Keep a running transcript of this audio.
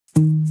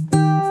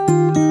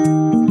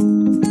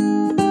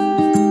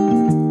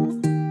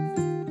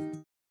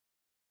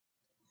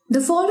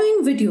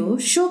following video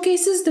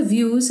showcases the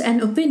views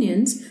and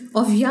opinions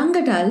of young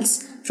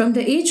adults from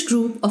the age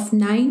group of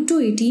 9 to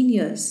 18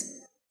 years.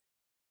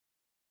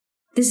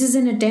 This is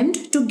an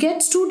attempt to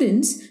get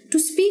students to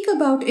speak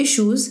about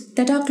issues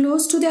that are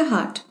close to their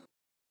heart.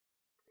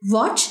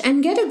 Watch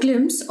and get a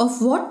glimpse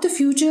of what the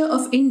future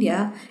of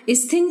India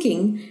is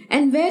thinking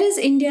and where is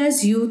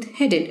India's youth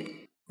headed.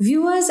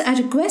 Viewers are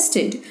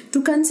requested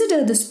to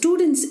consider the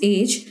student's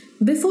age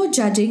before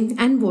judging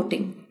and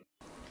voting.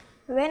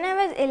 When I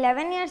was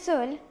 11 years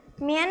old,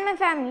 me and my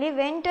family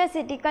went to a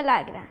city called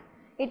Agra.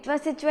 It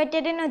was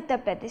situated in Uttar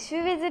Pradesh.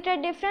 We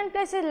visited different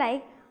places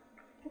like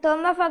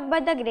Tomb of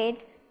Akbar the Great,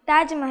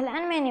 Taj Mahal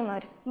and many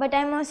more. But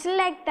I mostly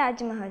like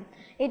Taj Mahal.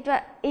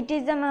 It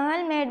is a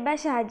mahal made by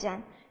Shah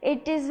Jahan.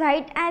 It is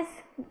white as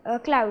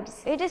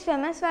clouds. It is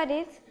famous for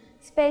its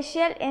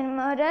special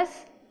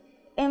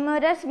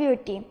amorous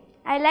beauty.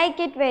 I like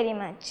it very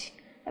much.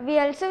 We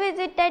also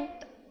visited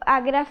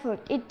Agra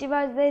Fort. It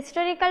was the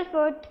historical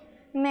fort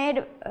made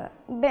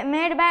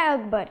by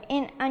Akbar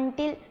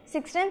until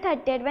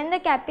 1638, when the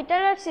capital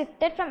was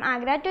shifted from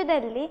Agra to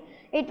Delhi.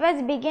 It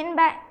was begun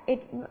by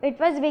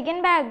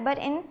Akbar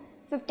in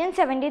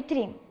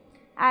 1573.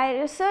 I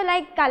also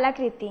like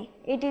Kalakriti.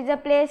 It is a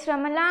place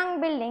from a long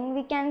building.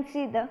 We can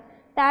see the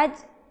Taj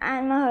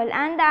Mahal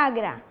and the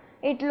Agra.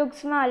 It looks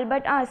small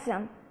but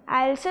awesome.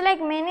 I also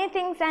like many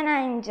things and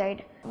I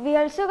enjoyed. We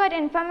also got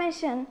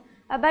information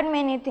about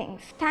many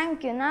things.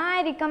 Thank you. Now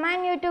I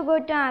recommend you to go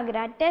to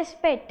Agra, taste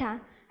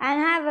Petha and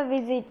have a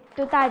visit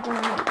to Taj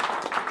Mahal.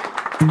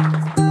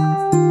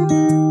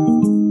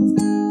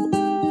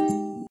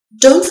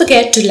 Don't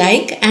forget to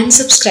like and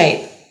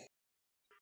subscribe.